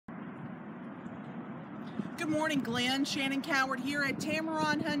Good morning, Glenn. Shannon Coward here at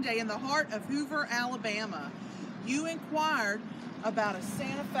Tameron Hyundai in the heart of Hoover, Alabama. You inquired about a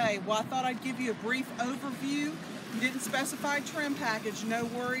Santa Fe. Well, I thought I'd give you a brief overview. You didn't specify trim package. No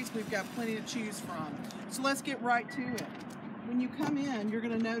worries. We've got plenty to choose from. So let's get right to it. When you come in, you're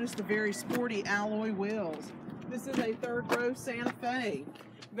going to notice the very sporty alloy wheels. This is a third row Santa Fe.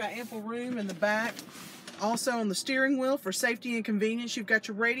 You've got ample room in the back. Also on the steering wheel for safety and convenience, you've got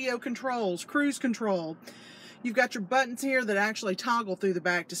your radio controls, cruise control. You've got your buttons here that actually toggle through the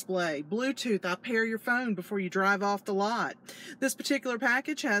back display. Bluetooth, I'll pair your phone before you drive off the lot. This particular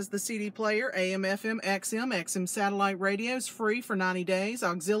package has the CD player, AM, FM, XM satellite radios, free for 90 days,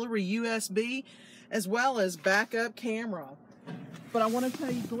 auxiliary USB, as well as backup camera. But I want to tell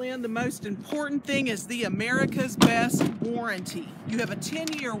you, Glenn, the most important thing is the America's Best warranty. You have a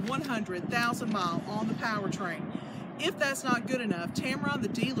 10-year, 100,000-mile on the powertrain. If that's not good enough, Tameron, the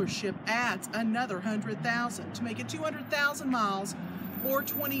dealership, adds another 100,000 to make it 200,000 miles or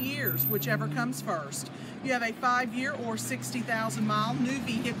 20 years, whichever comes first. You have a 5-year or 60,000-mile new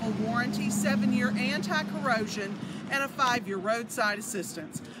vehicle warranty, 7-year anti-corrosion, and a 5-year roadside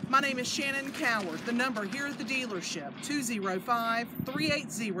assistance. My name is Shannon Coward. The number here at the dealership,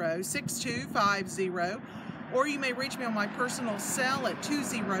 205-380-6250, or you may reach me on my personal cell at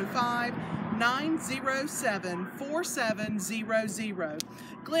 205-907-4700.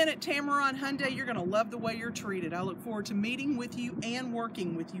 Glenn at Tameron Hyundai, you're going to love the way you're treated. I look forward to meeting with you and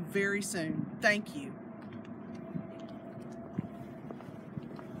working with you very soon. Thank you.